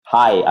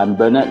Hi, I'm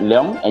Bernard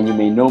Leong, and you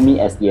may know me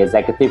as the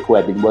executive who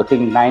have been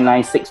working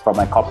 996 from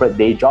my corporate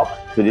day job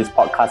to this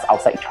podcast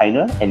outside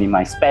China. And in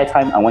my spare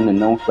time, I want to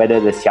know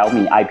whether the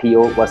Xiaomi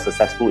IPO was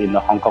successful in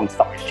the Hong Kong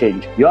Stock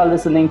Exchange. You are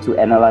listening to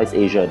Analyze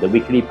Asia, the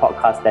weekly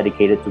podcast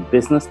dedicated to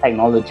business,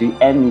 technology,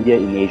 and media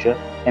in Asia.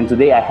 And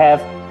today I have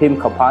Tim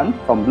Kapan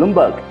from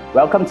Bloomberg.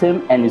 Welcome,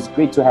 Tim, and it's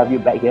great to have you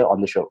back here on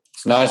the show.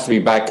 It's nice to be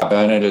back,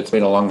 Bernard. It's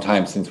been a long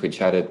time since we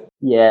chatted.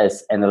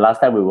 Yes, and the last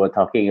time we were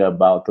talking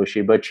about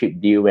Toshiba chip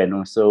deal and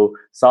also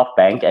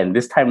SoftBank, and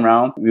this time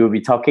around we will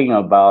be talking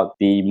about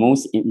the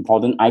most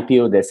important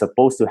IPO that's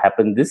supposed to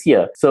happen this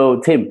year. So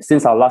Tim,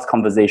 since our last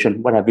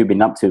conversation, what have you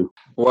been up to?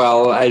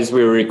 Well, as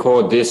we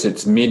record this,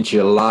 it's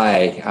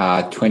mid-July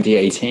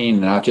 2018,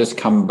 and I've just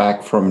come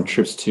back from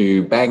trips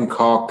to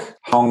Bangkok,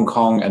 Hong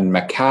Kong, and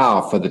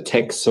Macau for the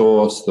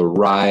TechSource, the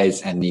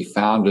Rise, and the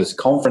Founders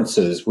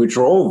conferences, which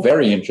were all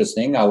very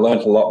interesting. I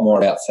learned a lot more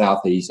about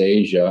Southeast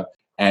Asia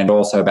and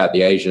also about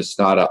the Asia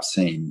startup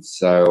scene.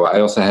 So I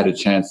also had a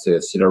chance to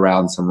sit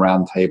around some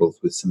roundtables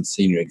with some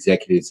senior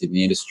executives in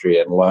the industry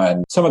and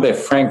learn some of their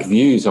frank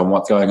views on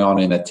what's going on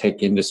in the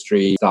tech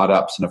industry,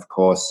 startups, and of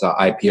course,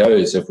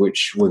 IPOs, of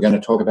which we're going to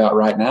talk about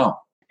right now.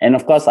 And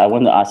of course, I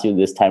want to ask you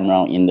this time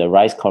around in the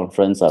Rise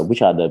conference,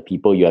 which are the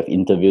people you have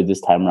interviewed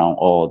this time around,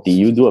 or did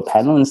you do a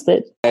panel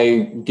instead?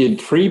 I did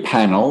 3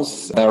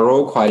 panels. They were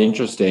all quite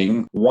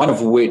interesting, one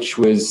of which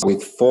was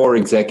with 4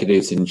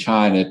 executives in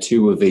China.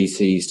 2 were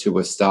VCs, 2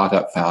 were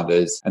startup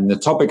founders. And the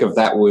topic of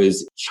that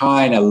was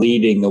China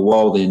leading the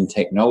world in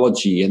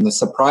technology. And the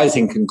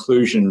surprising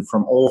conclusion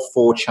from all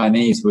 4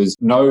 Chinese was,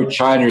 no,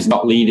 China is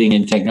not leading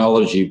in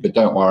technology, but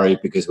don't worry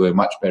because we're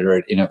much better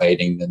at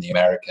innovating than the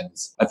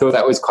Americans. I thought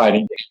that was quite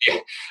interesting.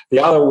 The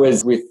other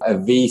was with a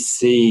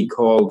VC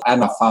called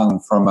Anna Fung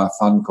from a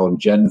fund called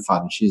Gen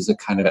Fund. She's a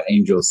kind of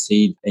angel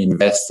seed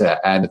investor.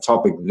 And the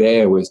topic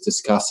there was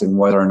discussing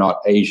whether or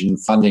not Asian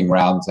funding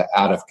rounds are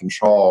out of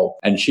control.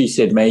 And she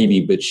said maybe,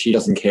 but she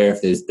doesn't care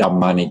if there's dumb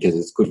money because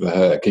it's good for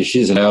her, because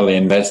she's an early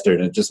investor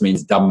and it just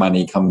means dumb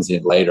money comes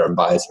in later and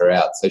buys her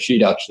out. So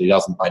she actually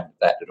doesn't mind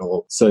that at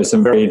all. So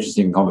some very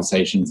interesting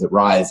conversations at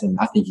Rise. And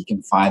I think you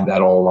can find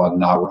that all on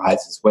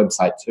Rise's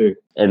website too.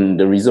 And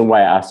the reason why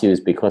I asked you is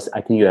because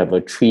I think you have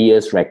a 3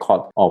 years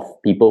record of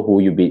people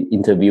who you've been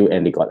interviewed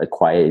and they got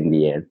acquired in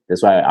the end.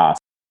 That's why I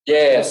asked.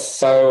 Yes,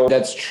 so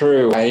that's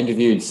true. I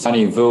interviewed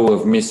Sunny Vu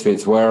of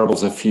Misfits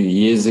Wearables a few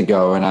years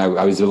ago, and I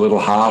was a little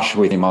harsh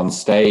with him on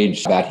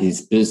stage about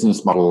his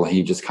business model.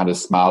 He just kind of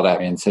smiled at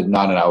me and said,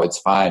 no, it's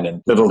fine.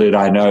 And little did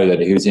I know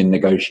that he was in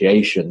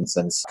negotiations,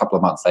 and a couple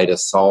of months later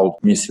sold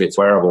Misfits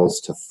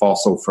Wearables to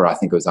Fossil for, I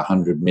think it was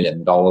 $100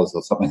 million or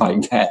something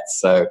like that.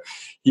 So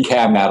he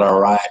came out all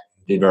right.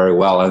 Did very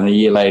well. And a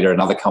year later,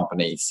 another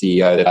company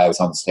CEO that I was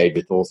on stage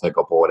with also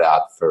got bought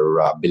out for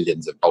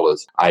billions of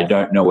dollars. I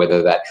don't know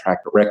whether that track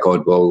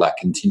record will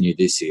continue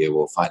this year.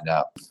 We'll find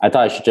out. I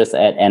thought I should just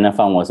add, Anna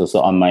Fang was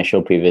also on my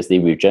show previously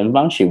with Zhen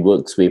Fang. She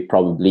works with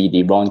probably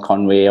the Ron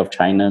Conway of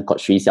China called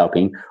Xu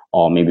Xiaoping,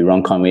 or maybe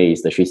Ron Conway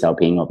is the Xu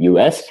Xiaoping of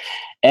US.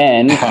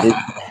 And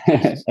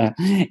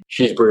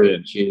she's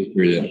brilliant. She's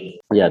brilliant.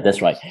 Yeah,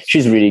 that's right.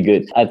 She's really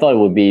good. I thought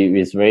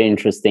it's very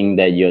interesting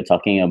that you're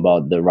talking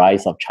about the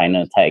rise of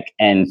China tech.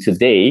 And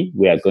today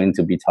we are going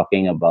to be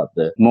talking about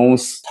the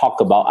most talked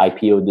about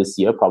IPO this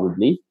year,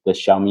 probably the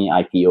Xiaomi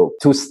IPO.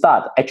 To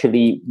start,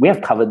 actually, we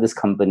have covered this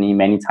company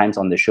many times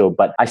on the show,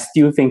 but I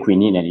still think we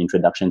need an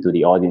introduction to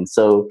the audience.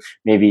 So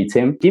maybe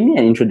Tim, give me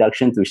an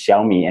introduction to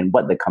Xiaomi and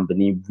what the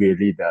company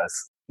really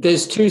does.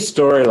 There's 2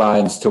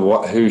 storylines to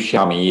who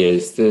Xiaomi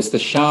is. There's the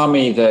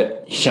Xiaomi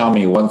that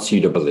Xiaomi wants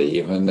you to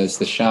believe, and there's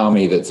the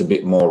Xiaomi that's a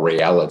bit more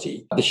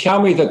reality. The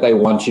Xiaomi that they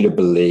want you to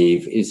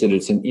believe is that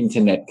it's an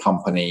internet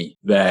company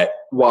that,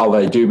 while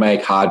they do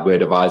make hardware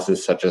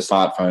devices such as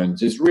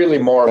smartphones, is really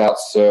more about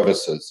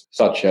services,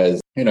 such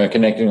as,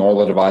 connecting all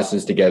the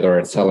devices together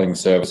and selling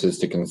services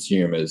to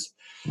consumers.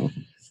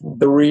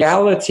 The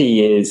reality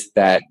is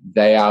that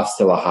they are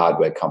still a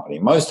hardware company.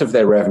 Most of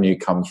their revenue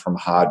comes from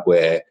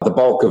hardware. The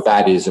bulk of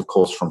that is, of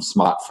course, from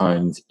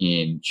smartphones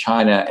in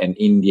China and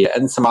India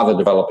and some other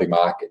developing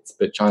markets.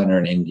 But China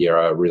and India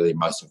are really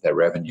most of their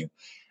revenue.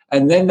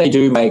 And then they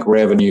do make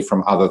revenue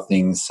from other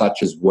things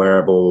such as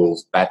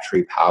wearables,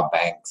 battery power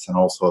banks, and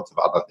all sorts of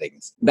other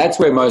things. That's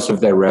where most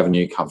of their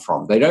revenue comes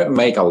from. They don't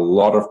make a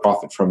lot of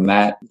profit from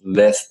that,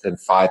 less than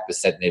 5%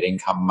 net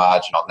income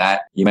margin on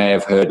that. You may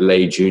have heard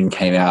Lei Jun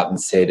came out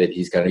and said that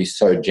he's going to be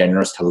so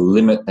generous to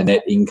limit the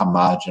net income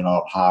margin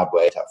on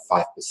hardware to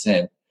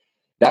 5%.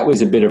 That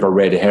was a bit of a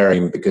red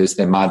herring because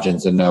their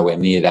margins are nowhere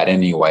near that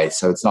anyway.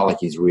 So it's not like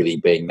he's really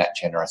being that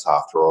generous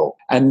after all.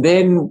 And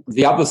then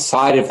the other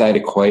side of that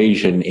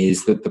equation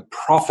is that the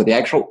profit, the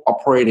actual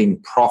operating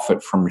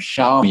profit from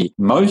Xiaomi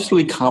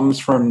mostly comes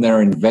from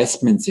their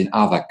investments in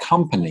other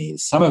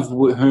companies, some of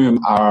whom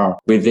are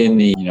within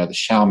the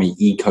Xiaomi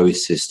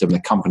ecosystem,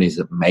 the companies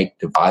that make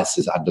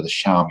devices under the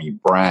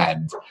Xiaomi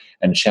brand.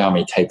 And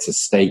Xiaomi takes a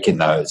stake in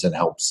those and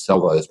helps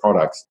sell those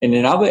products. And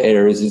in other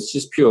areas, it's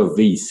just pure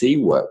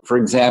VC work. For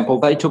example, example,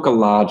 they took a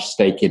large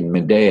stake in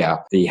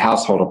Midea, the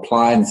household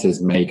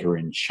appliances maker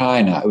in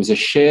China. It was a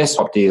share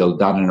swap deal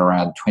done in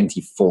around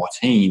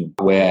 2014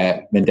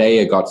 where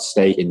Midea got a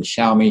stake in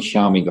Xiaomi,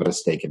 Xiaomi got a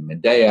stake in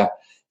Midea.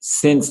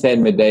 Since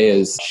then,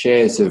 Medea's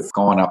shares have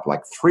gone up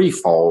like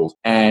threefold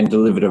and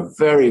delivered a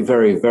very,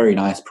 very, very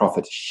nice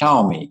profit to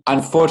Xiaomi.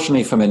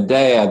 Unfortunately for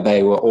Midea,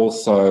 they were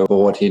also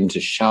bought into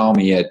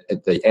Xiaomi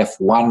at the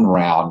F1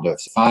 round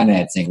of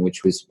financing,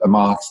 which was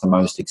amongst the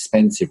most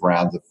expensive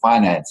rounds of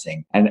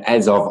financing. And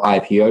as of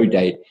IPO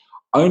date,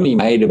 only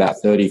made about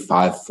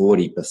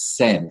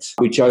 35-40%,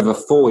 which over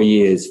 4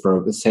 years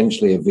for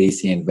essentially a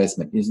VC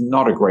investment is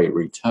not a great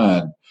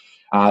return.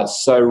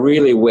 So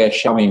really where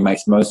Xiaomi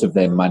makes most of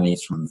their money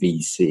is from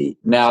VC.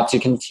 Now, to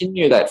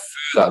continue that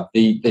further,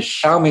 the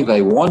Xiaomi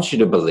they want you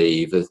to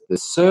believe, the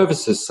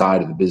services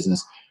side of the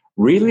business,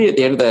 really at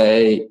the end of the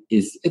day,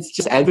 it's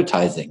just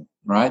advertising,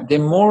 right? They're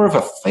more of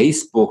a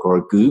Facebook or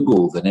a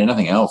Google than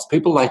anything else.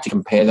 People like to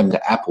compare them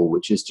to Apple,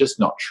 which is just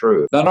not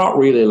true. They're not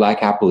really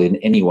like Apple in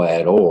any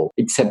way at all,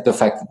 except the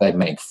fact that they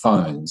make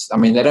phones. I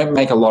mean, they don't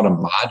make a lot of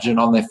margin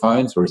on their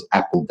phones, whereas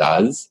Apple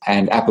does.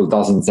 And Apple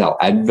doesn't sell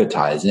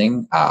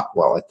advertising.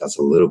 Well, it does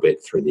a little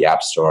bit through the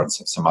App Store and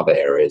some other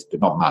areas,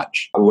 but not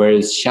much.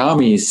 Whereas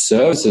Xiaomi's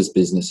services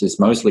business is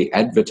mostly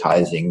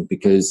advertising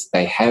because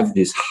they have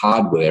this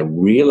hardware,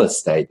 real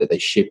estate that they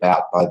ship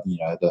out by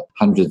the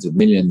hundreds of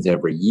millions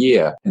every year.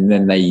 And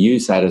then they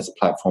use that as a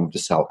platform to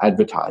sell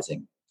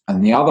advertising.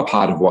 And the other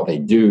part of what they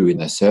do in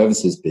the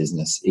services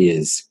business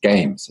is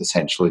games.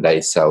 Essentially, they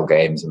sell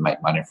games and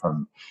make money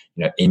from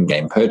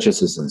in-game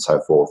purchases and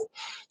so forth.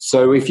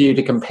 So if you were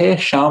to compare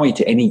Xiaomi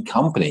to any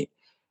company,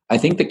 I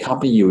think the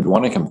company you would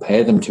want to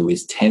compare them to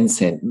is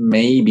Tencent,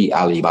 maybe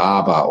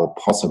Alibaba or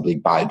possibly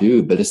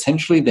Baidu, but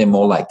essentially they're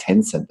more like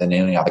Tencent than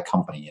any other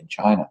company in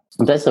China.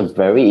 That's a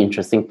very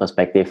interesting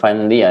perspective.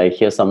 Finally, I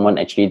hear someone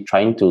actually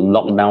trying to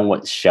lock down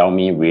what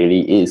Xiaomi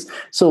really is.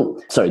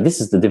 So, sorry, this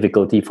is the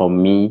difficulty for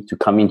me to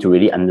come in to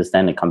really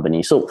understand the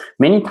company. So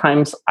many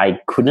times I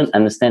couldn't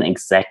understand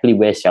exactly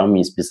where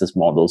Xiaomi's business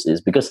models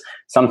is because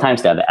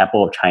sometimes they're the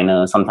Apple of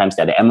China, sometimes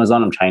they're the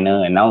Amazon of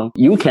China, and now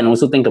you can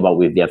also think about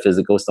with their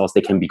physical stores,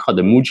 they can be called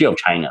the Muji of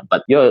China,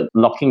 but you're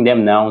locking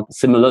them now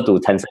similar to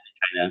Tencent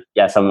in China.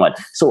 Yeah, somewhat.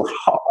 So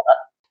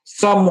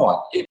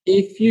Somewhat.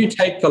 If you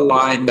take the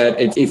line that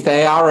if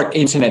they are an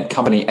internet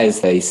company, as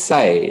they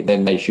say,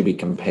 then they should be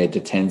compared to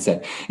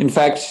Tencent. In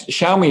fact,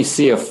 Xiaomi's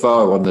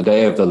CFO on the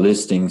day of the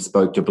listing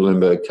spoke to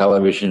Bloomberg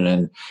Television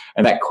and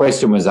that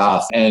question was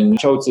asked. And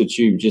Zhou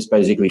Zichu just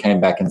basically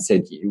came back and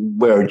said,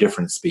 we're a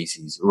different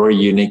species. We're a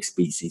unique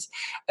species.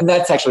 And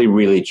that's actually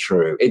really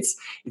true. It's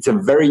a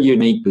very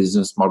unique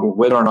business model.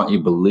 Whether or not you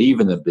believe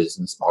in the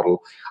business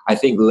model, I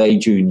think Lei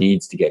Ju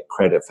needs to get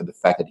credit for the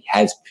fact that he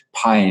has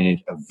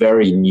pioneered a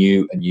very new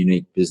and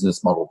unique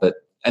business model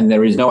and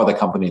there is no other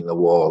company in the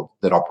world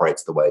that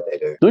operates the way they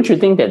do. Don't you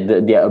think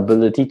that their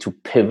ability to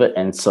pivot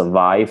and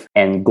survive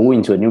and go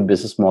into a new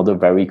business model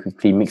very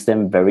quickly makes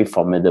them very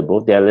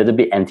formidable? They're a little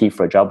bit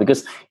anti-fragile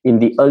because in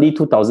the early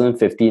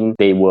 2015,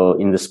 they were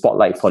in the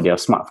spotlight for their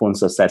smartphone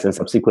success and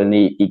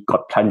subsequently it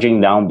got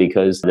plunging down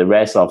because the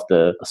rest of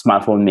the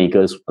smartphone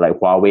makers like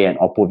Huawei and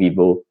Oppo,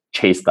 Vivo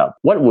chased up.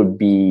 What would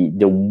be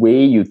the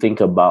way you think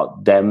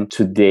about them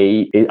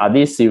today? Are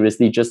they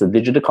seriously just a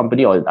digital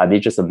company or are they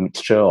just a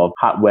mixture of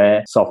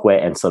hardware, software,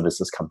 and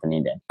services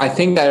company then? I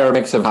think they are a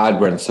mix of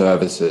hardware and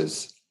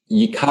services.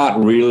 You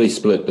can't really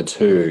split the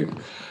two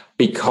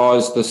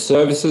because the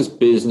services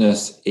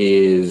business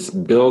is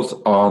built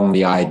on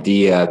the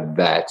idea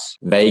that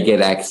they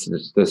get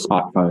access to the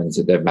smartphones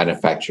that they've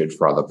manufactured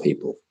for other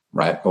people.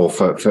 Right? Or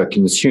for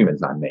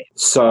consumers, I mean.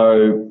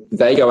 So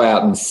they go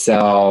out and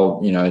sell,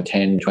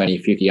 10, 20,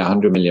 50,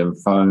 100 million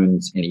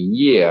phones in a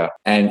year.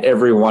 And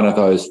every one of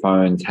those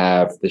phones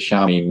have the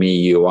Xiaomi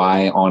Mi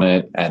UI on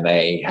it. And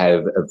they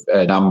have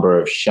a number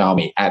of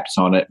Xiaomi apps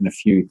on it and a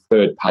few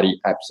third-party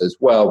apps as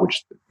well,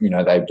 which,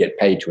 they get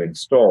paid to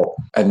install.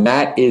 And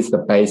that is the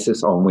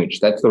basis on which,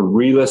 that's the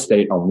real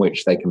estate on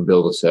which they can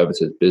build a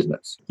services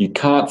business. You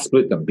can't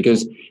split them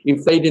because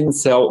if they didn't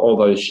sell all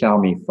those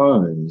Xiaomi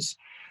phones,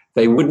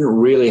 they wouldn't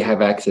really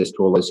have access to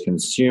all those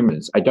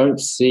consumers. I don't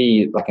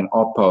see like an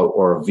Oppo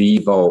or a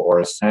Vivo or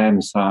a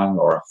Samsung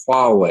or a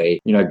Huawei,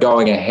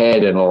 going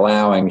ahead and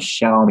allowing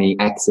Xiaomi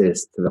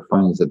access to the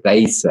phones that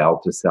they sell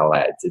to sell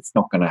ads. It's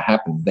not going to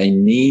happen. They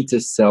need to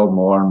sell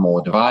more and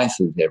more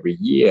devices every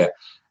year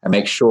and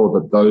make sure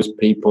that those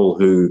people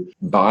who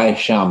buy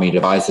Xiaomi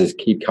devices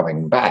keep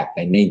coming back.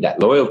 They need that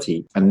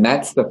loyalty. And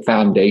that's the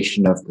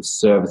foundation of the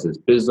services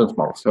business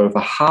model. So if the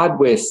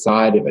hardware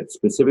side of it,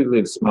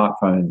 specifically the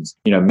smartphones,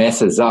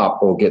 messes up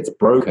or gets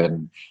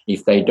broken,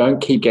 if they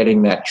don't keep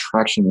getting that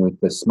traction with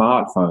the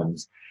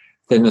smartphones,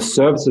 then the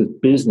services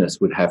business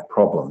would have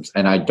problems.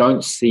 And I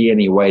don't see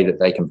any way that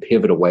they can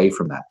pivot away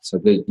from that. So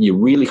that you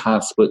really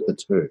can't split the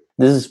two.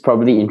 This is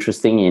probably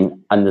interesting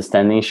in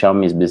understanding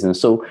Xiaomi's business.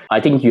 So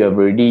I think you have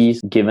already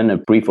given a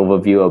brief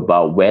overview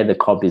about where the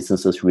core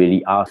businesses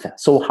really are.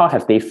 So how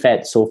have they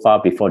fared so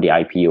far before the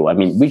IPO? I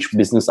mean, which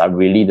business are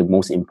really the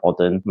most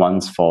important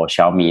ones for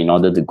Xiaomi in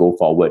order to go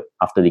forward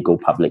after they go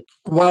public?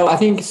 Well, I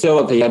think still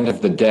at the end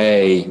of the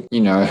day,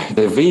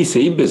 the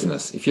VC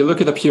business, if you look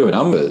at the pure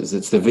numbers,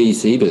 it's the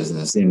VC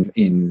business in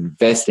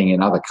investing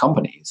in other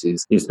companies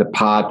is the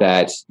part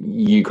that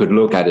you could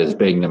look at as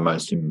being the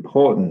most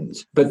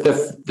important. But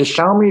the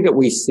Xiaomi that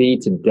we see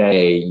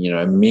today,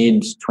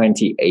 mid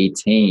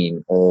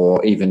 2018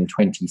 or even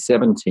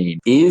 2017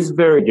 is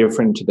very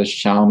different to the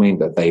Xiaomi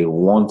that they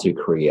want to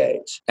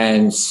create.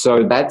 And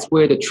so that's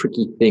where the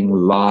tricky thing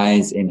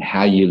lies in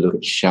how you look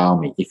at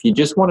Xiaomi. If you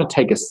just want to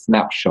take a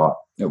snapshot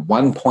at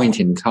one point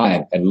in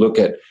time and look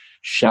at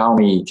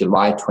Xiaomi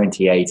July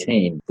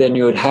 2018, then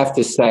you would have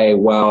to say,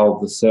 well,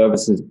 the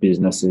services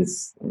business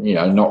is,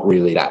 not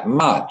really that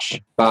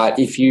much. But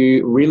if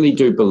you really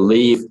do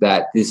believe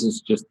that this is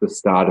just the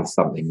start of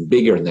something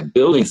bigger and they're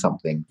building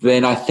something,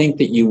 then I think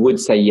that you would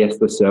say, yes,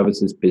 the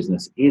services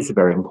business is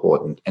very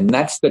important. And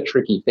that's the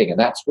tricky thing. And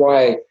that's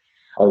why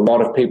a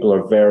lot of people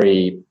are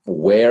very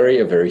wary,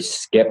 are very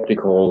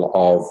skeptical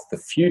of the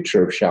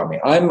future of Xiaomi.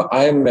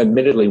 I'm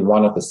admittedly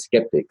one of the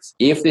skeptics.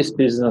 If this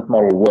business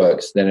model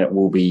works, then it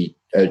will be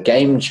a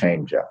game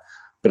changer.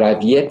 But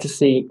I've yet to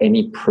see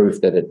any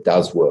proof that it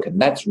does work.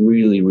 And that's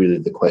really, really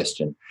the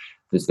question.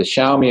 There's the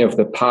Xiaomi of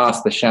the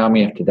past, the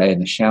Xiaomi of today,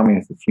 and the Xiaomi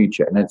of the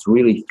future. And it's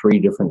really three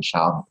different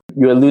Xiaomi.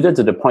 You alluded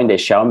to the point that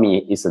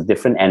Xiaomi is a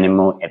different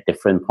animal at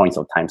different points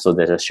of time. So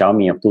there's a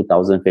Xiaomi of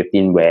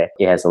 2015 where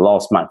it has a lot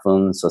of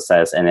smartphone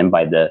success. And then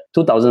by the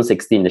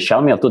 2016, the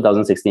Xiaomi of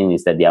 2016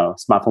 is that their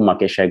smartphone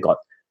market share got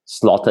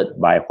slaughtered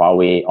by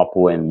Huawei,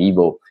 Oppo, and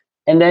Vivo.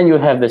 And then you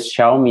have the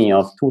Xiaomi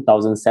of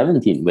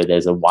 2017, where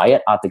there's a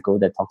Wired article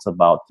that talks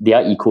about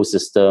their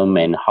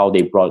ecosystem and how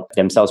they brought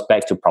themselves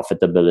back to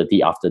profitability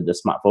after the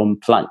smartphone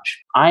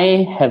plunge.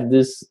 I have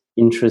this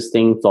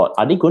interesting thought.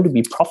 Are they going to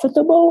be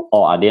profitable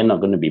or are they not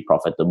going to be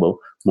profitable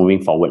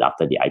moving forward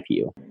after the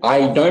IPO?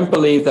 I don't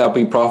believe they'll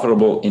be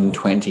profitable in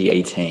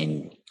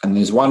 2018. And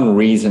there's one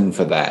reason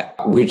for that,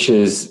 which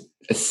is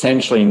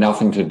essentially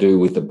nothing to do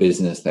with the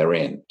business they're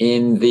in.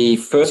 In the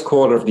first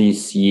quarter of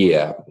this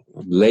year,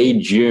 Lei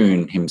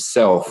Jun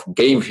himself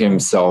gave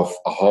himself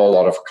a whole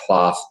lot of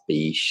Class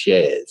B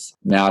shares.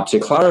 Now, to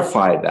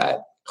clarify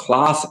that,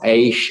 Class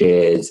A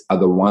shares are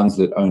the ones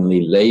that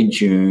only Lei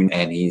Jun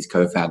and his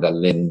co-founder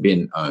Lin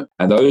Bin own.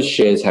 And those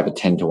shares have a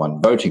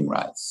 10-to-1 voting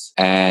rights.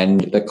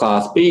 And the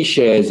Class B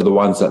shares are the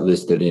ones that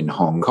listed in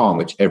Hong Kong,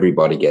 which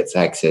everybody gets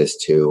access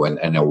to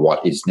and are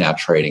what is now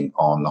trading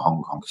on the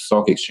Hong Kong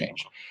Stock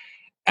Exchange.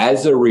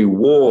 As a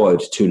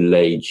reward to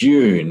Lei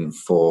Jun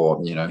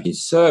for,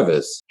 his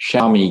service,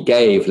 Xiaomi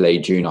gave Lei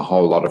Jun a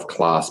whole lot of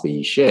Class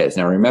B shares.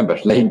 Now, remember,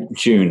 Lei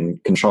Jun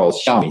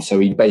controls Xiaomi, so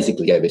he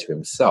basically gave it to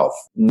himself.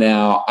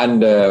 Now,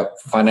 under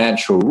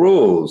financial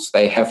rules,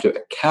 they have to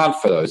account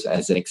for those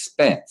as an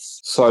expense.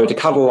 So to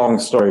cut a long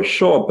story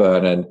short,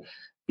 Bernard,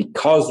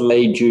 because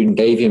Lei Jun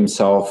gave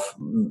himself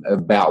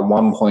about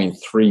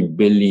 $1.3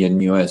 billion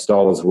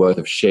worth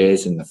of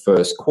shares in the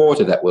first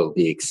quarter that will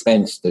be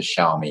expensed to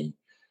Xiaomi,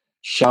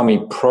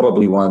 Xiaomi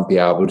probably won't be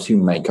able to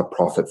make a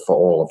profit for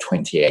all of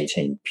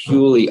 2018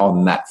 purely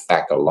on that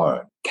fact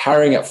alone.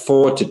 Carrying it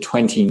forward to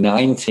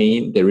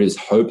 2019, there is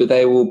hope that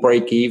they will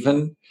break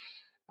even.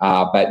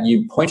 But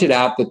you pointed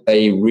out that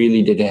they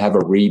really did have a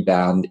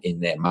rebound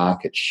in their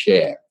market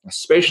share,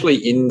 especially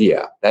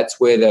India.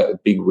 That's where the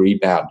big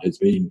rebound has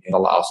been in the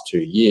last 2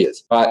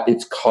 years. But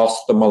it's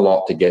cost them a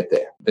lot to get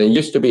there. There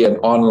used to be an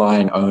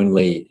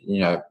online-only,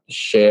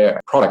 share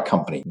product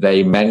company.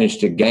 They managed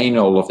to gain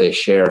all of their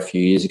share a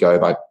few years ago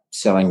by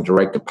selling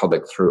direct to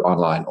public through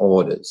online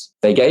orders.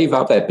 They gave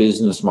up their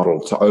business model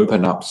to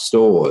open up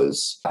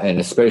stores, and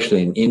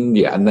especially in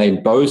India, and they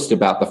boast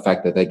about the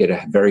fact that they get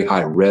a very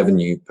high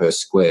revenue per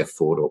square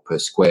foot or per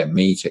square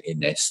meter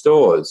in their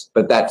stores,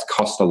 but that's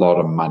cost a lot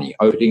of money.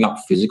 Opening up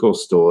physical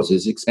stores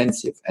is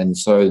expensive. And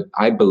so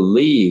I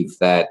believe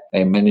that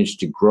they managed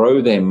to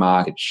grow their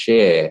market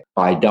share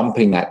by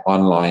dumping that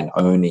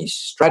online-only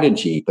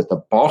strategy. But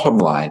the bottom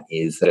line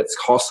is that it's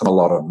cost them a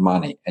lot of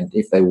money. And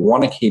if they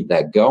want to keep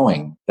that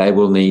going, they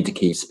will need to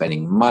keep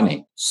spending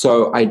money.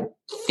 So I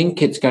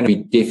think it's going to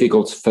be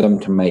difficult for them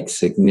to make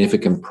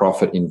significant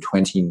profit in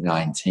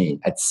 2019.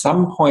 At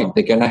some point,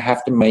 they're going to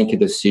have to make a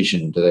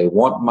decision. Do they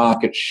want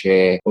market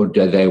share or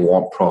do they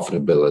want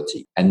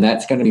profitability? And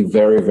that's going to be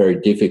very, very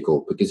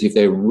difficult, because if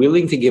they're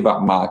willing to give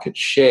up market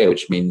share,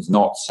 which means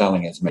not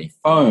selling as many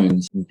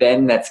phones,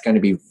 then that's going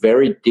to be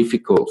very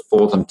difficult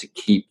for them to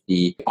keep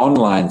the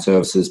online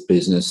services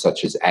business,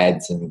 such as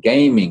ads and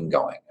gaming,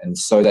 going. And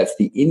so that's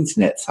the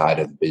internet side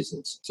of the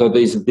business. So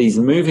these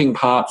moving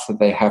parts that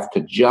they have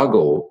to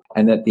juggle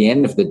And at the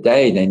end of the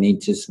day, they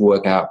need to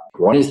work out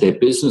what is their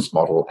business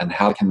model and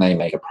how can they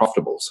make it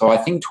profitable. So I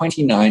think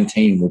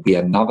 2019 will be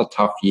another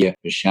tough year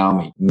for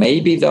Xiaomi.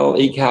 Maybe they'll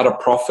eke out a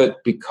profit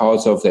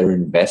because of their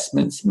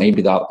investments.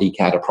 Maybe they'll eke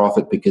out a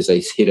profit because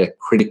they hit a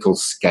critical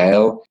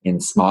scale in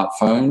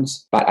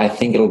smartphones. But I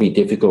think it'll be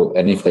difficult.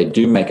 And if they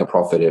do make a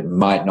profit, it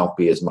might not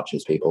be as much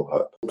as people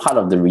hope. Part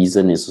of the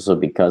reason is also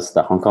because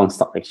the Hong Kong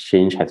Stock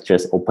Exchange has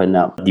just opened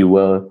up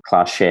dual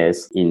class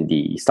shares in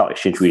the stock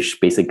exchange, which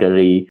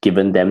basically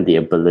given them the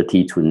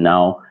ability to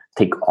now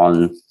take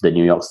on the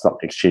New York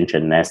Stock Exchange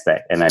and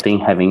NASDAQ. And I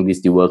think having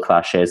these dual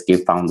class shares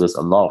give founders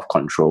a lot of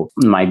control.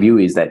 My view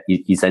is that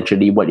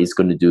essentially what it's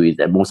going to do is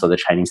that most of the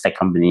Chinese tech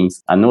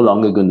companies are no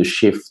longer going to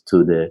shift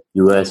to the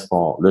US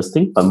for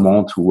listing, but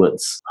more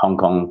towards Hong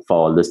Kong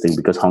for listing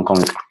because Hong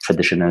Kong is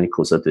traditionally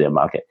closer to their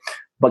market.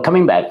 But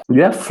coming back,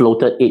 you have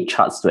floated 8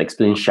 charts to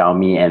explain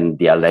Xiaomi and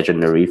their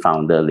legendary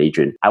founder, Lei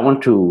Jun. I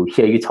want to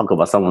hear you talk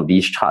about some of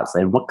these charts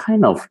and what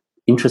kind of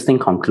interesting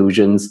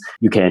conclusions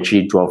you can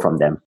actually draw from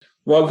them.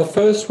 Well, the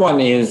first one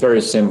is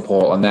very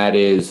simple, and that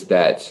is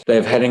that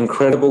they've had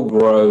incredible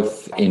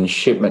growth in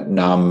shipment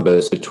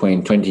numbers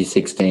between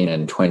 2016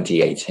 and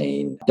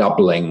 2018,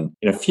 doubling.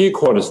 In a few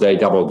quarters, they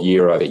doubled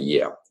year over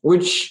year,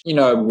 which,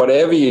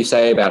 whatever you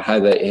say about how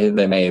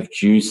they may have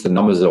juiced the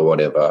numbers or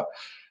whatever,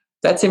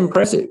 that's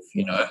impressive.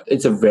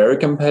 It's a very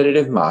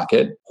competitive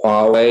market.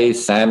 Huawei,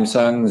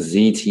 Samsung,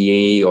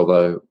 ZTE,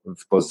 although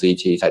of course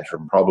ZTE's had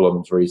some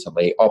problems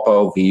recently,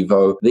 Oppo,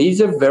 Vivo,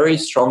 these are very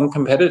strong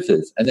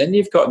competitors. And then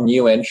you've got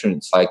new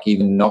entrants like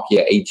even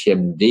Nokia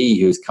HMD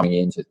who's coming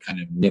in to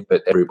kind of nip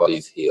at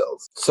everybody's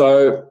heels.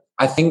 So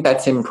I think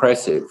that's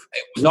impressive.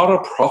 It was not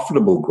a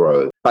profitable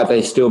growth, but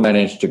they still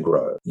managed to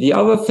grow. The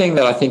other thing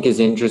that I think is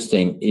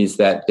interesting is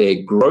that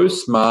their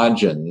gross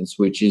margins,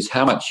 which is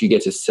how much you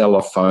get to sell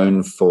a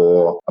phone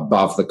for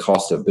above the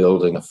cost of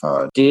building a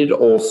phone, did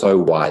also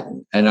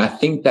widen. And I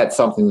think that's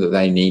something that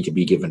they need to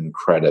be given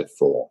credit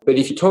for. But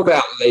if you talk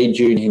about Lei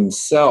Jun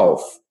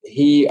himself,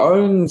 he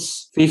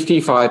owns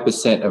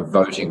 55% of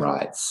voting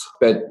rights,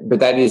 but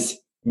that is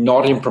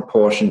not in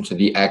proportion to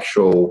the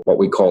actual, what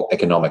we call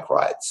economic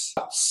rights.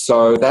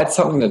 So that's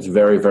something that's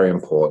very, very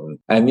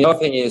important. And the other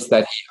thing is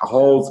that he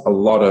holds a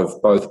lot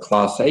of both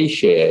Class A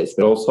shares,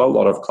 but also a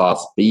lot of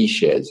Class B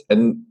shares.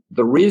 And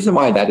the reason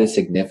why that is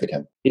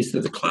significant is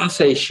that the Class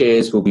A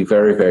shares will be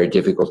very, very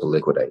difficult to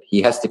liquidate.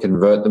 He has to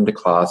convert them to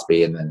Class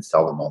B and then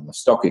sell them on the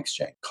stock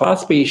exchange.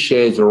 Class B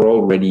shares are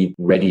already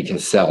ready to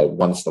sell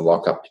once the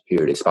lockup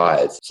period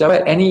expires. So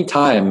at any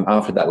time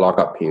after that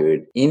lockup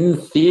period, in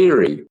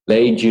theory,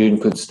 Lei Jun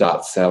could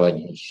start selling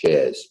his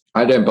shares.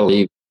 I don't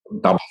believe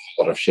dump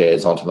a lot of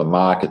shares onto the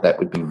market. That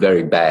would be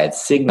very bad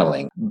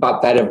signaling,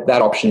 but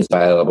that option is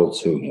available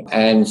to him.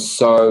 And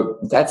so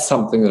that's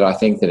something that I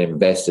think that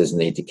investors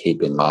need to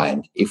keep in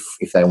mind if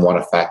they want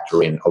to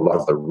factor in a lot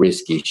of the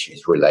risk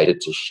issues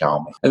related to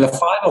Xiaomi. And the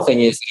final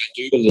thing is I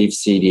do believe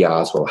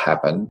CDRs will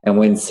happen. And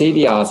when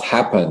CDRs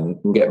happen,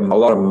 we'll get a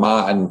lot of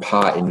ma and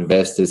pa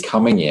investors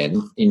coming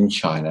in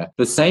China.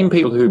 The same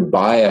people who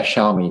buy a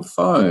Xiaomi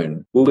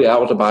phone will be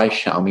able to buy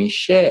Xiaomi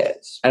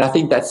shares. And I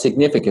think that's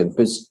significant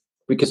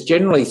because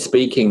generally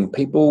speaking,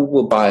 people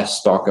will buy a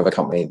stock of a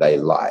company they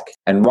like.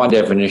 And one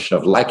definition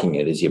of liking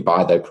it is you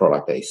buy their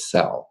product they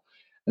sell.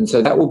 And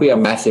so that will be a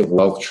massive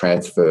wealth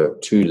transfer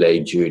to Lei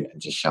Jun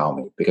and to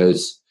Xiaomi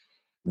because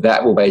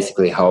that will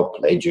basically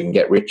help Lei Jun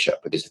get richer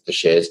because if the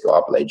shares go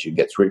up, Lei Jun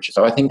gets richer.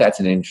 So I think that's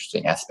an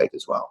interesting aspect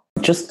as well.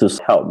 Just to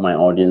help my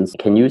audience,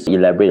 can you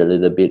elaborate a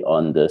little bit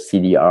on the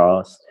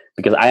CDRs?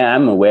 Because I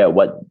am aware of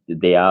what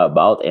they are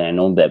about, and I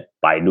know that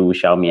Baidu,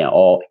 Xiaomi are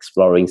all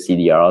exploring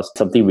CDRs,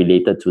 something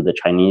related to the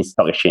Chinese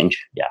stock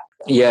exchange.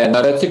 Yeah,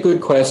 no, that's a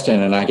good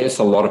question. And I guess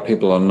a lot of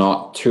people are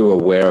not too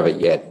aware of it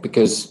yet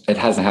because it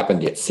hasn't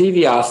happened yet.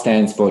 CDR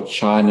stands for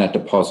China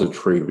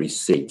Depository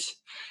Receipt.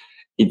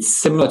 It's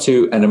similar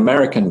to an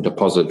American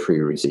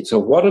depository receipt. So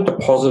what a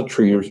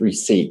depository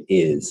receipt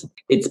is,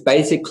 it's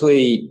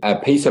basically a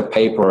piece of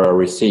paper or a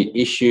receipt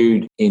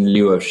issued in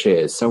lieu of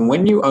shares. So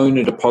when you own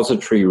a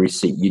depository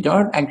receipt, you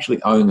don't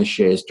actually own the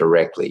shares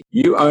directly.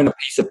 You own a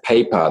piece of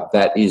paper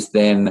that is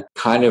then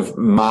kind of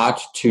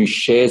marked to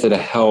shares that are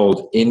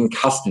held in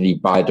custody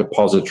by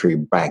depository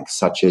banks,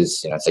 such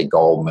as, say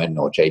Goldman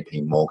or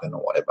JP Morgan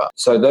or whatever.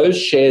 So those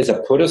shares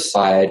are put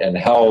aside and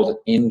held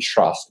in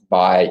trust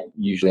by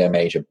usually a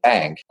major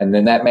bank. And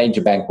then that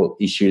major bank will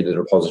issue the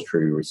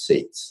depository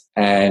receipts.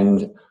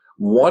 And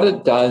what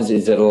it does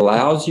is it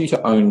allows you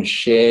to own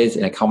shares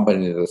in a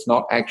company that's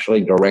not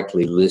actually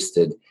directly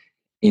listed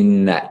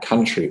in that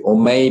country, or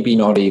maybe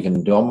not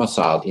even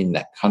domiciled in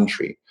that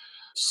country.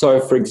 So,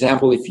 for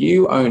example, if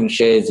you own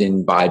shares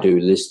in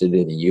Baidu listed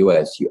in the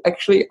US, you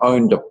actually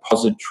own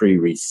depository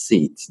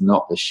receipts,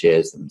 not the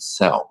shares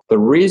themselves. The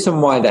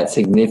reason why that's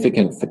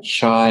significant for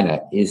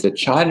China is that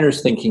China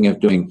is thinking of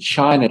doing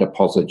China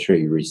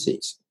depository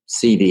receipts,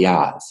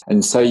 CDRs.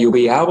 And so you'll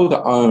be able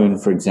to own,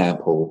 for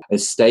example, a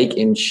stake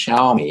in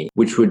Xiaomi,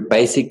 which would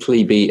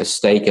basically be a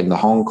stake in the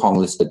Hong Kong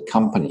listed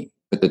company.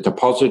 but the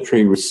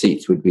depository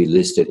receipts would be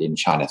listed in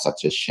China,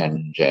 such as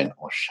Shenzhen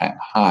or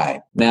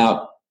Shanghai.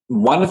 Now,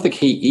 one of the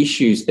key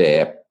issues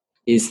there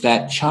is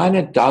that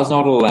China does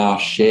not allow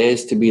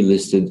shares to be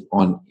listed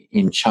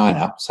in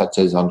China, such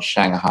as on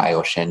Shanghai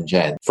or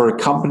Shenzhen, for a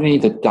company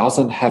that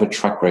doesn't have a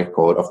track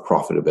record of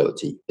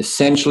profitability.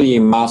 Essentially,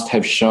 you must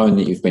have shown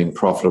that you've been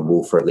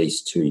profitable for at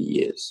least 2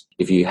 years.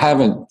 If you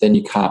haven't, then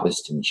you can't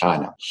list in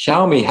China.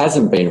 Xiaomi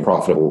hasn't been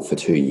profitable for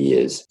 2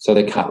 years, so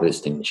they can't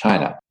list in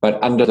China. But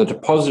under the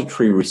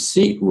depository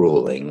receipt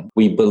ruling,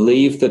 we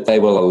believe that they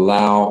will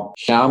allow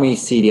Xiaomi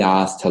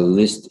CDRs to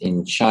list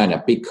in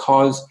China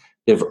because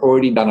they've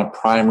already done a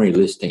primary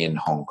listing in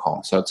Hong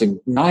Kong. So it's a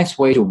nice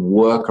way to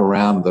work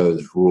around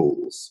those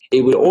rules.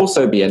 It would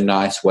also be a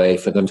nice way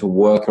for them to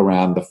work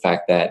around the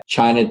fact that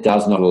China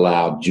does not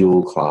allow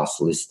dual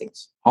class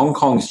listings. Hong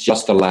Kong's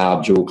just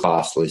allowed dual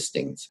class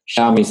listings.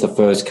 Xiaomi's the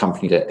first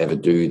company to ever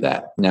do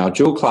that. Now,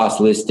 dual class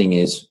listing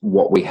is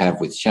what we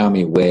have with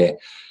Xiaomi, where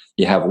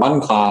you have one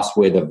class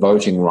where the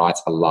voting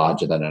rights are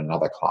larger than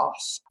another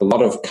class. A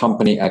lot of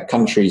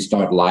countries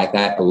don't like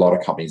that. A lot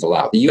of companies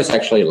allow it. The US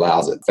actually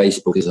allows it.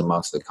 Facebook is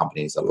amongst the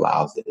companies that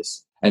allows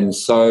this. And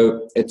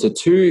so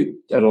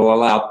it'll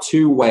allow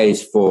 2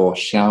 ways for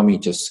Xiaomi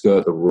to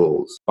skirt the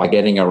rules, by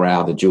getting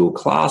around the dual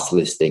class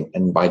listing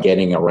and by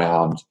getting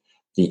around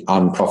the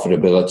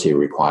unprofitability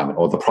requirement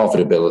or the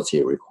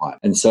profitability requirement.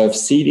 And so if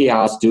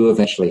CDRs do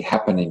eventually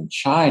happen in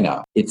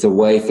China, it's a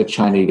way for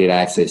China to get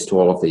access to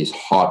all of these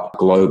hot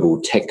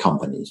global tech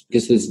companies,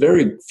 because there's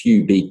very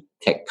few big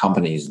tech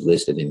companies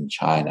listed in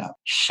China.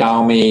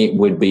 Xiaomi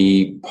would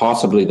be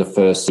possibly the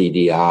first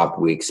CDR.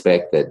 We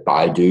expect that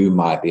Baidu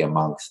might be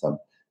amongst them,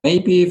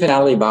 maybe even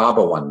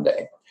Alibaba one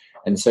day.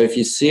 And so if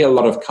you see a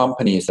lot of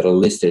companies that are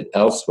listed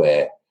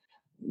elsewhere,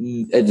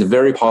 it's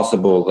very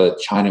possible that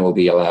China will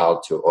be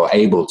allowed to or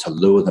able to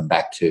lure them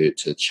back to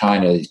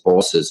China's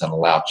bourses and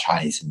allow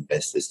Chinese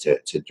investors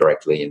to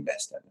directly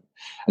invest in them.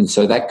 And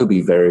so that could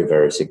be very,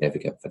 very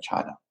significant for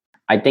China.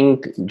 I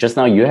think just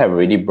now you have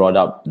already brought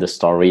up the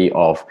story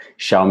of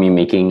Xiaomi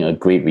making a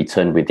great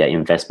return with their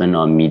investment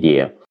on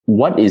media.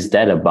 What is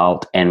that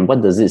about, and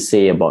what does it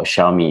say about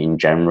Xiaomi in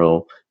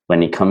general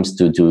when it comes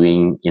to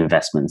doing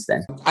investments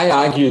then? I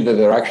argue that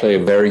they're actually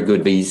a very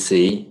good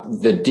VC.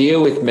 The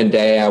deal with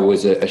Midea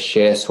was a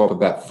share swap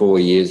about 4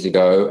 years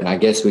ago, and I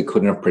guess we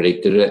couldn't have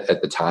predicted it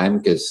at the time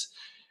because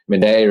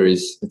Midea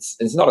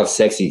it's not a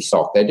sexy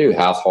stock. They do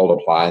household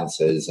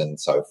appliances and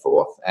so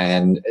forth,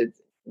 and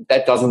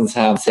that doesn't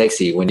sound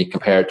sexy when you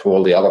compare it to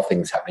all the other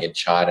things happening in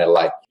China,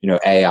 like,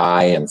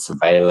 AI and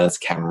surveillance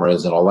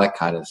cameras and all that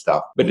kind of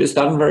stuff. But it's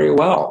done very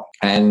well.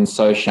 And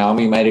so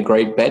Xiaomi made a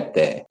great bet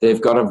there.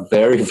 They've got a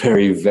very,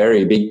 very,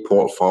 very big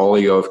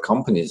portfolio of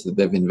companies that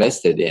they've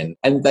invested in.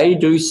 And they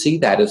do see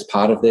that as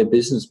part of their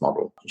business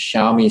model.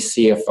 Xiaomi's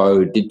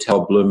CFO did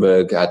tell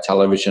Bloomberg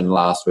Television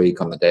last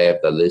week on the day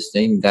of the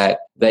listing that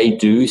they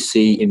do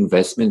see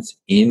investments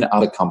in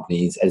other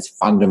companies as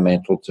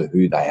fundamental to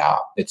who they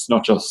are. It's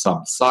not just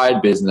some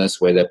side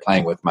business where they're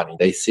playing with money.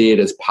 They see it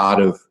as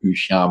part of who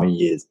Xiaomi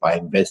is by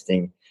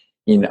investing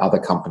in other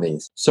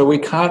companies. So we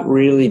can't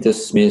really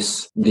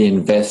dismiss the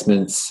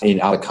investments in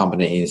other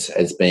companies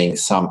as being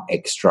some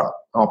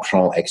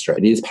optional extra.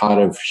 It is part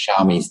of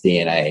Xiaomi's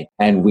DNA,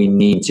 and we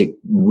need to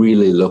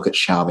really look at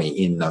Xiaomi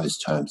in those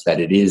terms, that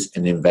it is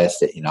an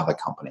investor in other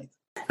companies.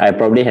 I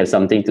probably have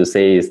something to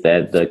say is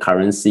that the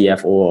current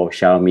CFO of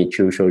Xiaomi,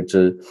 Chu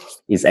Shouzhi,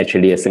 is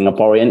actually a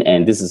Singaporean,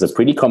 and this is a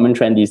pretty common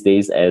trend these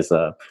days, as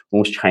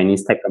most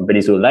Chinese tech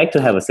companies would like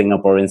to have a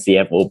Singaporean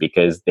CFO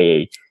because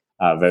they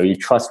are very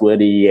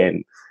trustworthy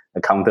and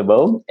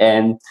accountable.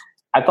 And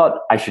I thought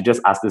I should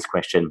just ask this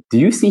question. Do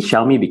you see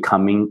Xiaomi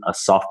becoming a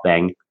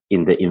SoftBank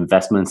in the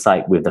investment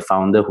side, with the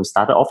founder who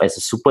started off as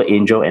a super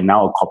angel and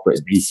now a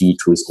corporate VC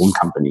through his own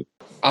company?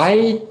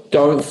 I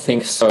don't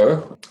think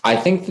so. I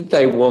think that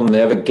they will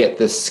never get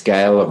the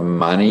scale of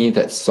money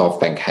that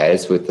SoftBank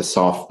has with the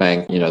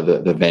SoftBank,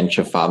 the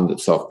venture fund that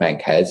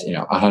SoftBank has,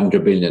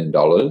 $100 billion.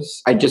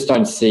 I just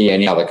don't see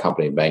any other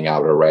company being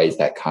able to raise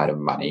that kind of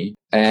money.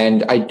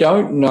 And I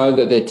don't know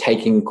that they're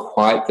taking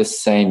quite the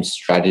same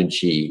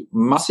strategy.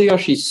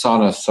 Masayoshi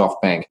Son of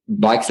SoftBank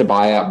likes to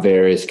buy up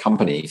various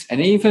companies. And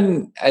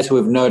even as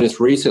we've noticed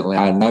recently,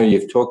 I know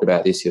you've talked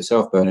about this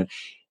yourself, Bernard,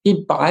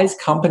 he buys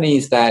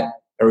companies that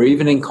are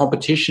even in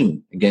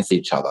competition against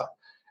each other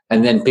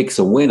and then picks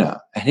a winner.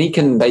 And he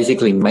can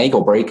basically make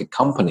or break a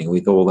company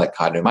with all that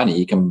kind of money.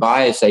 You can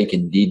buy a stake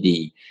in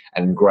Didi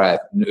and Grab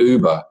and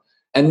Uber,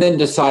 and then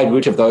decide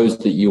which of those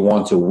that you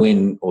want to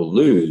win or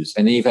lose,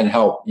 and even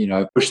help,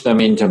 push them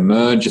into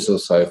mergers or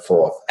so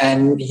forth.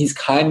 And he's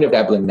kind of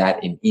dabbling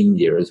that in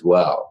India as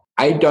well.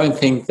 I don't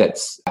think that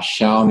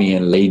Xiaomi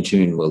and Li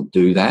Jun will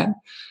do that,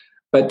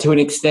 but to an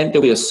extent,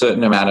 there'll be a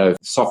certain amount of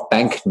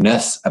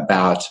SoftBankness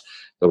about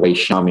the way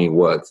Xiaomi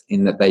works,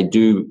 in that they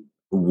do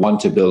want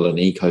to build an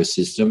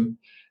ecosystem.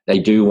 They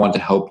do want to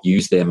help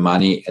use their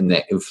money and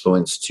their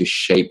influence to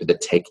shape the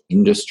tech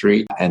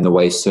industry and the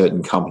way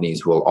certain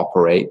companies will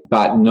operate,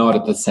 but not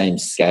at the same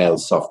scale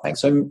as SoftBank.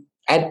 So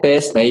At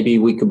best, maybe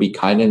we could be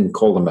kind and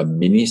call them a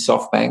mini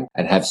SoftBank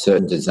and have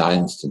certain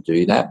designs to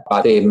do that.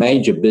 But their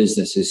major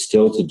business is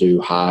still to do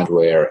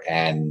hardware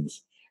and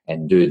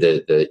do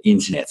the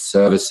internet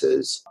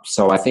services.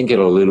 So I think it's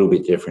a little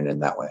bit different in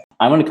that way.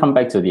 I want to come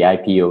back to the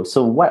IPO.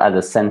 So what are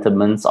the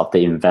sentiments of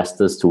the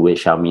investors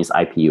towards Xiaomi's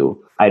IPO?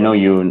 I know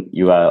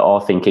you are all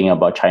thinking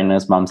about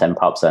China's mums and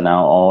pops are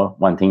now all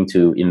wanting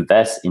to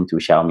invest into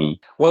Xiaomi.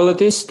 Well, at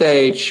this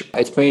stage,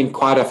 it's been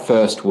quite a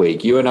first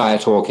week. You and I are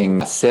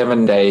talking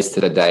 7 days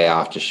to the day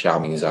after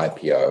Xiaomi's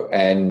IPO.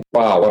 And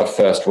wow, what a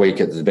first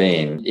week it's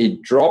been.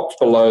 It dropped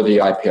below the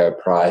IPO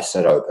price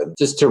at open.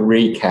 Just to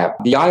recap,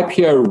 the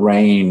IPO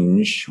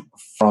range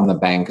from the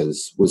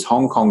bankers was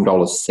Hong Kong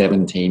dollars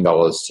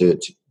 $17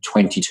 to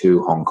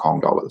 22 Hong Kong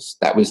dollars.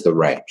 That was the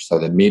range. So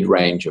the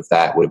mid-range of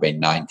that would have been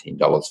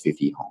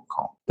 $19.50 Hong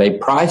Kong. They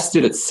priced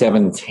it at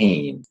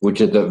 17, which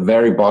is the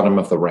very bottom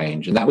of the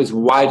range. And that was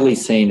widely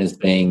seen as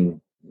being,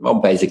 well,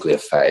 basically a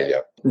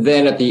failure.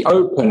 Then at the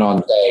open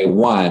on day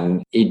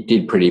one, it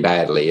did pretty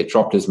badly. It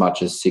dropped as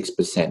much as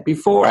 6%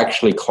 before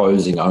actually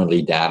closing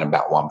only down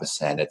about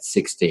 1% at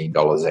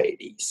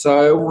 $16.80.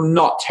 So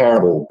not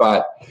terrible,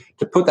 but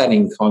to put that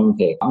in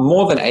context,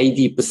 more than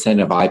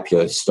 80% of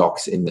IPO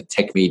stocks in the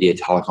tech media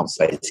telecom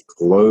space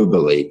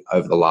globally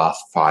over the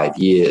last 5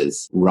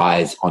 years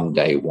rise on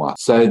day one.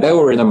 So they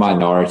were in the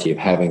minority of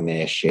having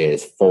their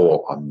shares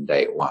fall on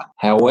day one.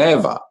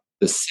 However,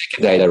 the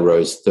second day they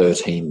rose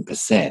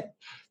 13%.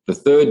 The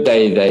third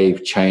day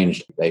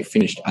they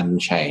finished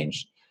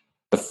unchanged.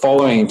 The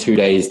following 2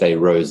 days they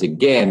rose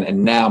again,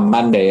 and now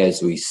Monday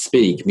as we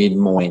speak,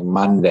 mid-morning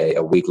Monday,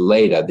 a week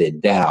later, they're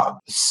down.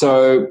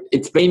 So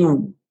it's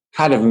been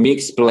kind of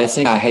mixed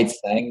blessing. I hate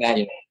saying that,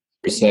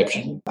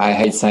 reception. I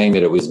hate saying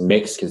that it was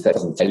mixed because that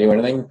doesn't tell you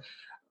anything.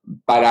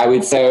 But I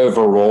would say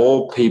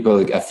overall,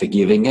 people are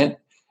forgiving it.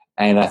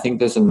 And I think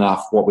there's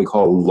enough what we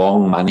call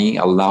long money,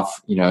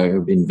 enough,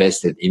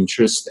 invested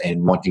interest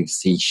in wanting to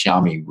see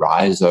Xiaomi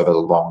rise over the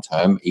long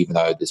term, even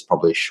though there's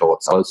probably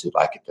short sellers who'd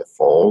like it to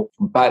fall.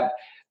 But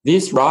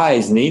this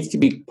rise needs to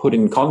be put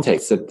in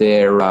context that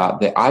their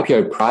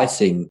IPO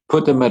pricing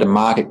put them at a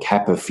market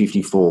cap of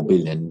 $54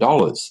 billion.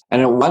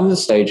 And at one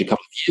stage, a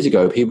couple of years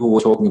ago, people were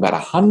talking about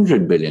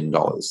 $100 billion.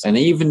 And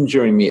even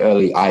during the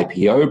early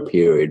IPO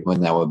period,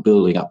 when they were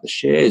building up the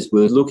shares, we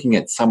were looking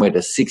at somewhere to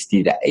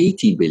 $60 to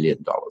 $80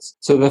 billion.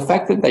 So the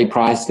fact that they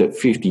priced at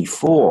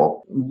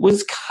 54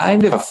 was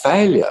kind of a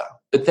failure.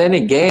 But then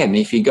again,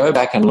 if you go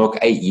back and look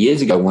 8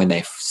 years ago when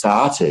they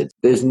started,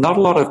 there's not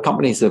a lot of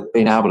companies that have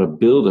been able to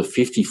build a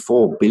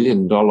 $54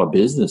 billion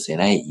business in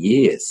 8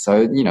 years.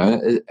 So,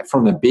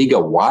 from a bigger,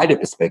 wider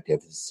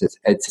perspective,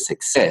 it's a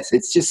success.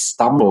 It's just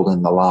stumbled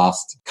in the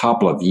last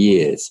couple of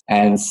years.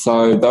 And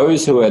so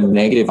those who are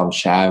negative on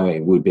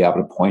Xiaomi would be able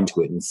to point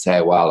to it and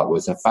say, well, it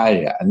was a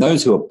failure. And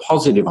those who are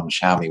positive on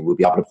Xiaomi would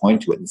be able to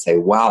point to it and say,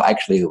 well,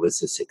 actually, it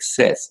was a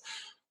success.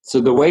 So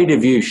the way to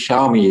view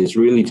Xiaomi is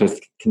really to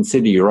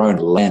consider your own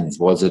lens.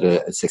 Was it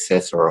a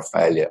success or a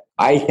failure?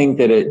 I think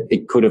that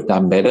it could have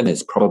done better.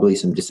 There's probably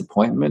some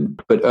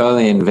disappointment, but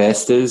early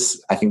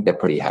investors, I think they're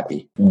pretty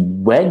happy.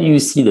 Where do you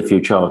see the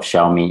future of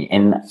Xiaomi?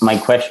 And my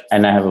question,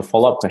 and I have a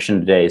follow-up question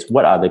today, is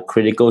what are the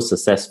critical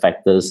success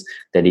factors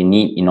that they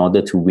need in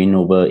order to win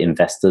over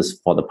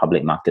investors for the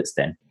public markets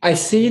then? I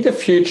see the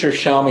future of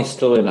Xiaomi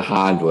still in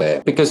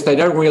hardware because they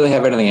don't really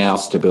have anything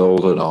else to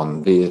build it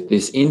on.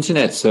 This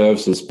internet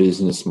services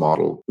business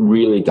model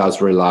really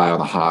does rely on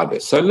the hardware.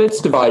 So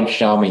let's divide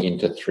Xiaomi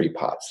into three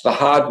parts. The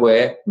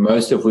hardware,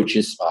 most of which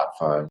is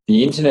smartphone.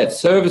 The internet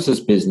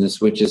services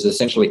business, which is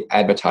essentially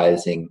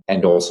advertising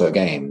and also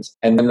games.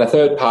 And then the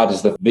third part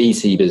is the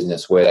VC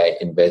business where they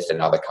invest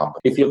in other companies.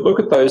 If you look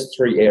at those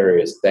three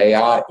areas, they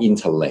are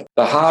interlinked.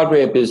 The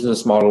hardware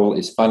business model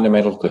is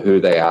fundamental to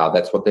who they are.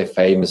 That's what they're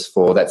famous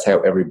for. That's how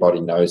everybody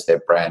knows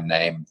their brand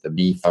name, the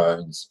Mi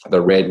phones,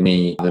 the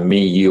Redmi, the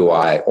Mi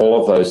UI,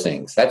 all of those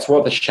things. That's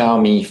what the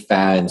Xiaomi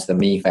fans, the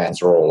Mi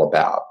fans are all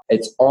about.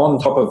 It's on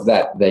top of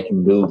that, they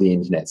can build the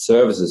internet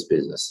services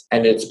business.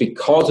 And it's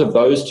because of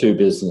those two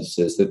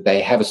businesses that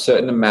they have a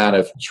certain amount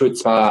of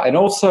chutzpah and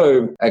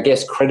also, I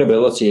guess,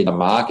 credibility in the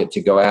market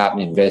to go out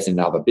and invest in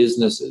other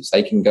businesses.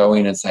 They can go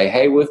in and say,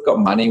 hey, we've got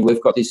money,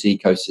 we've got this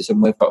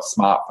ecosystem, we've got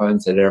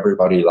smartphones that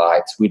everybody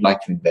likes, we'd like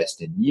to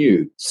invest in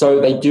you.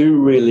 So they do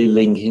really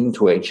link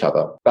into each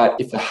other. But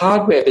if the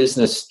hardware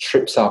business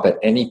trips up at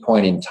any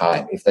point in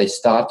time, if they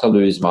start to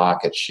lose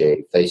market share,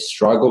 if they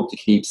struggle to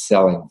keep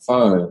selling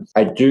phones,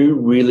 I do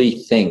really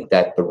think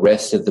that the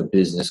rest of the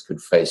business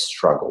could face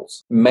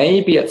struggles.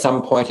 Maybe at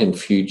some point in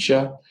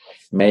future,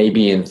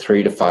 maybe in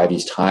 3 to 5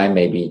 years' time,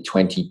 maybe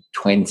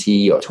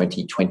 2020 or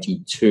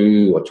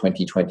 2022 or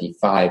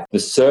 2025, the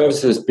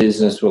services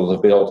business will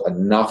have built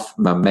enough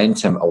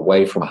momentum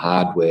away from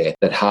hardware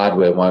that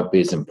hardware won't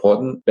be as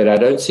important. But I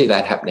don't see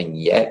that happening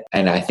yet.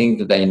 And I think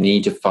that they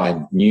need to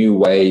find new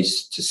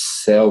ways to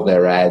sell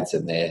their ads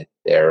and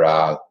their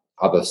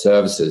other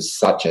services,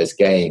 such as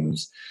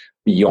games,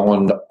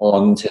 beyond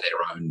onto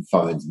their own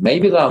phones.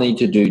 Maybe they'll need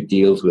to do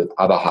deals with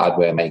other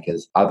hardware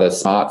makers, other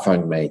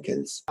smartphone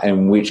makers,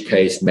 in which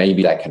case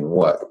maybe that can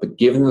work. But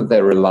given that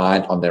they're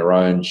reliant on their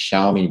own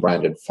Xiaomi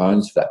branded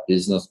phones for that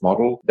business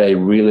model, they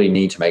really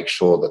need to make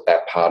sure that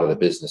that part of the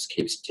business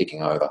keeps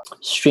ticking over.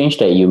 Strange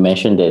that you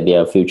mentioned that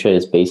their future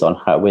is based on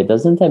hardware.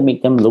 Doesn't that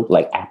make them look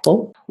like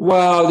Apple?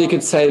 Well, you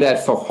could say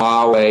that for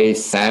Huawei,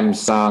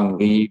 Samsung,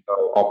 Vivo,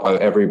 Oppo,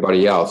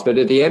 everybody else. But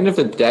at the end of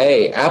the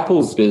day,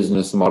 Apple's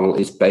business model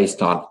is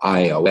based on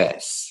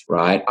iOS,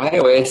 right?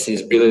 iOS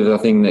is really the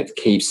thing that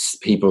keeps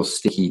people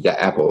sticky to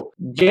Apple.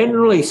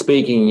 Generally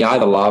speaking, you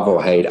either love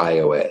or hate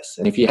iOS.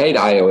 And if you hate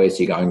iOS,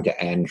 you're going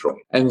to Android.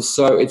 And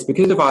so it's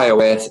because of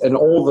iOS and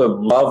all the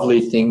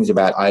lovely things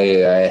about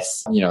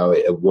iOS.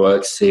 It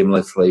works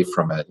seamlessly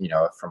from a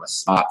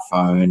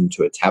smartphone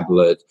to a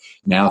tablet,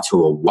 now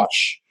to a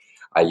watch.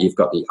 You've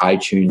got the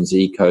iTunes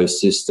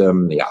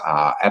ecosystem, the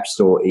App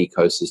Store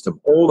ecosystem,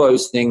 all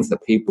those things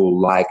that people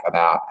like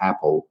about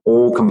Apple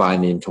all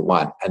combined into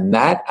one. And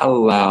that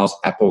allows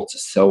Apple to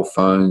sell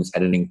phones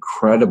at an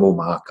incredible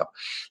markup.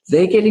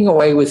 They're getting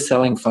away with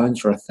selling phones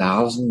for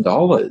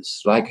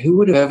 $1,000. Like, who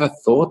would have ever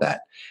thought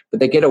that? But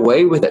they get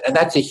away with it. And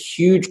that's a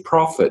huge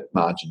profit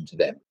margin to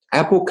them.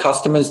 Apple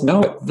customers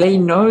know it. They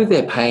know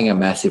they're paying a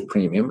massive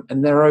premium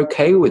and they're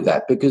okay with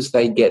that because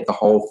they get the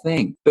whole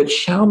thing. But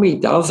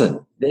Xiaomi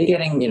doesn't. They're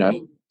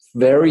getting,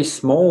 very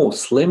small,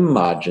 slim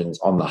margins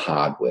on the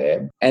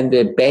hardware, and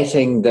they're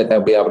betting that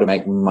they'll be able to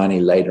make money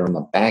later on the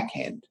back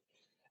end.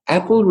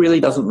 Apple really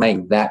doesn't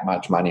make that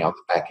much money on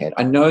the back end.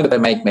 I know that they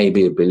make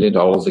maybe $1 billion,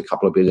 a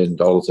couple of $1 billion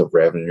of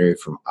revenue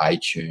from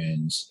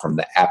iTunes, from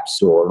the App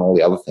Store and all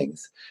the other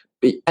things.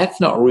 But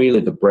that's not really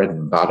the bread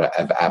and butter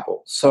of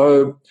Apple.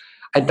 So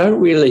I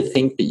don't really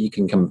think that you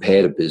can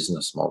compare the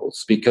business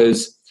models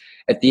because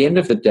at the end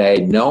of the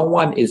day, no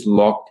one is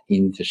locked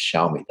into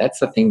Xiaomi. That's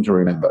the thing to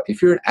remember.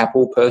 If you're an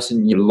Apple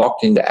person, you're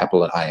locked into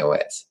Apple and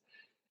iOS.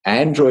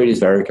 Android is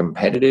very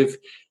competitive.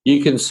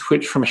 You can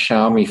switch from a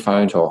Xiaomi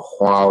phone to a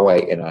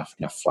Huawei in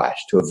a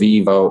flash, to a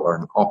Vivo or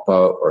an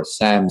Oppo or a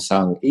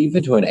Samsung,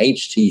 even to an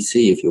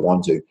HTC if you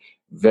want to,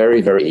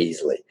 very, very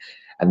easily.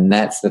 And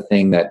that's the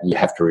thing that you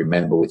have to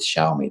remember with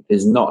Xiaomi.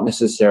 There's not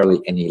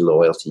necessarily any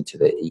loyalty to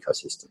their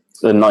ecosystem.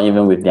 So not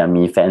even with their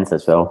Mi fans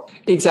as well?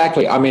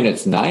 Exactly. I mean,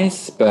 it's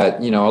nice, but,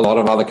 a lot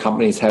of other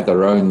companies have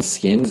their own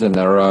skins and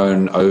their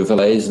own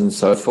overlays and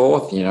so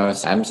forth.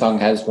 Samsung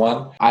has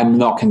one. I'm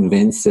not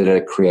convinced that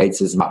it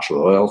creates as much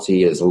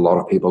loyalty as a lot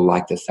of people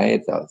like to say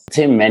it does.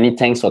 Tim, many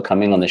thanks for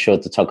coming on the show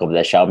to talk about the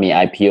Xiaomi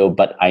IPO,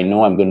 but I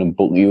know I'm going to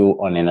book you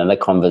on another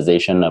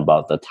conversation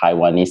about the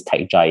Taiwanese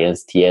tech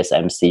giants,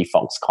 TSMC,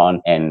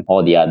 Foxconn, and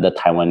all the other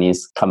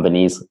Taiwanese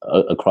companies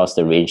across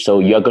the range. So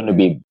you're going to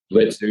be...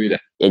 Let's do that.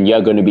 And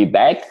you're going to be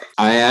back?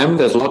 I am.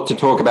 There's a lot to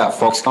talk about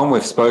Foxconn.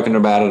 We've spoken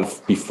about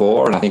it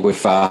before, and I think we've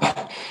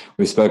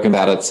spoken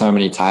about it so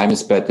many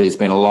times, but there's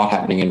been a lot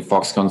happening in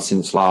Foxconn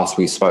since last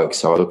we spoke.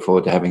 So I look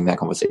forward to having that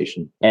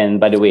conversation. And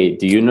by the way,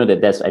 do you know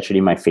that that's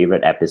actually my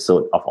favorite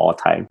episode of all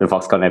time, the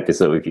Foxconn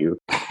episode with you?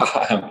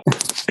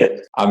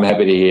 I'm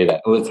happy to hear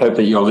that. Let's hope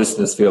that your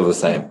listeners feel the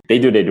same. They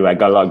do. I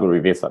got a lot of good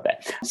reviews for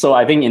that. So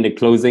I think in the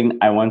closing,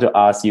 I want to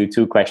ask you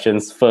two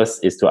questions.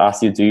 First is to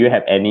ask you, do you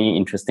have any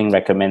interesting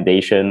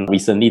recommendation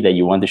recently that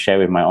you want to share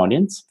with my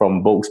audience,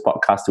 from books,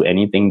 podcasts, to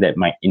anything that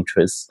might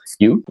interest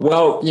you?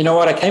 Well, you know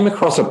what? I came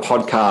across a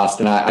podcast,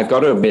 and I've got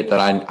to admit that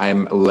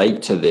I'm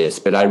late to this,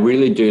 but I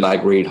really do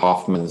like Reid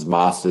Hoffman's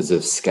Masters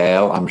of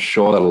Scale. I'm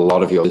sure that a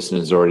lot of your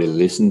listeners already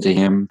listen to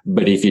him,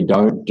 but if you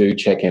don't, do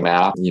check him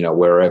out,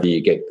 wherever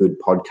you get good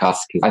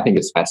podcasts, because I think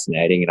it's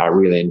fascinating and I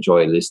really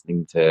enjoy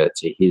listening to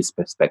his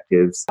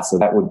perspectives. So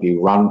that would be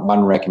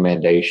one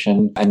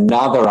recommendation.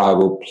 Another I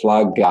will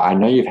plug, I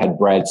know you've had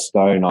Brad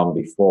Stone on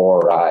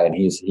before, and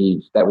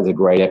that was a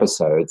great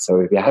episode. So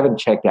if you haven't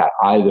checked out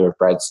either of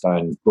Brad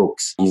Stone's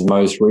books, his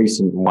most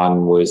recent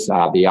one was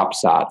The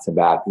Upstarts,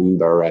 about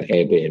Uber and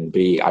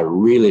Airbnb. I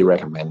really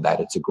recommend that.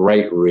 It's a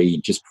great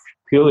read, just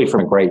purely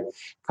from a great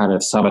kind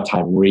of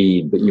summertime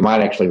read, but you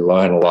might actually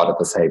learn a lot at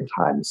the same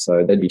time.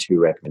 So there'd be two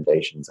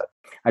recommendations.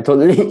 I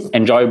totally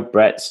enjoy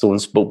Brad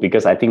Stone's book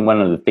because I think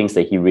one of the things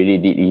that he really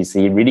did is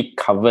he really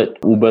covered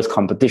Uber's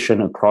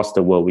competition across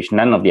the world, which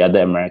none of the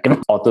other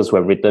American authors who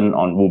have written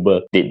on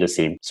Uber did the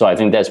same. So I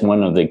think that's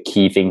one of the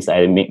key things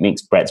that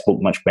makes Brad's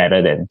book much better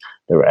than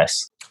the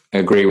rest. I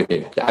agree with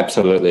you.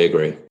 Absolutely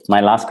agree. My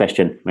last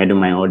question, where do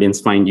my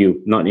audience find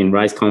you? Not in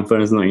Rise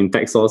Conference, not in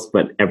TechSource,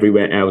 but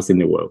everywhere else in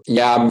the world.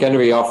 Yeah, I'm going to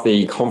be off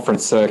the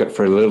conference circuit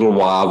for a little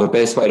while. The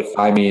best way to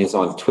find me is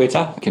on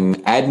Twitter. You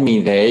can add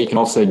me there. You can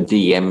also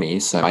DM me.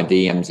 So my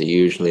DMs are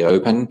usually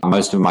open.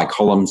 Most of my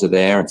columns are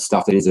there, and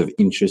stuff that is of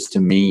interest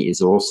to me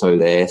is also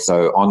there.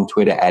 So on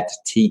Twitter at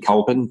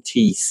tculpan,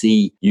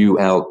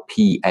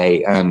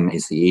 TCULPAN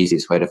is the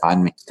easiest way to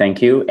find me.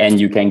 Thank you.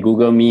 And you can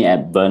Google me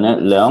at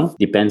Bernard Leong.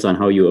 Depends on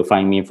how you will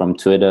find me, from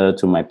Twitter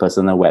to my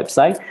personal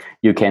website.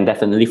 You can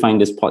definitely find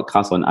this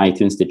podcast on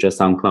iTunes, Stitcher,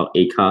 SoundCloud,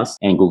 Acast,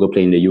 and Google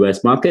Play in the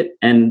US market.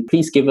 And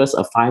please give us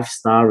a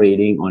 5-star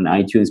rating on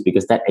iTunes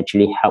because that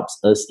actually helps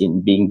us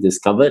in being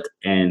discovered.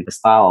 And the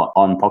star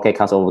on Pocket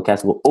Cast or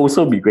Overcast will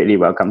also be greatly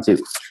welcome too.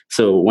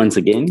 So once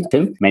again,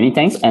 Tim, many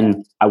thanks.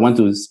 And I want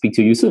to speak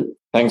to you soon.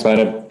 Thanks,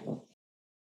 Leonard.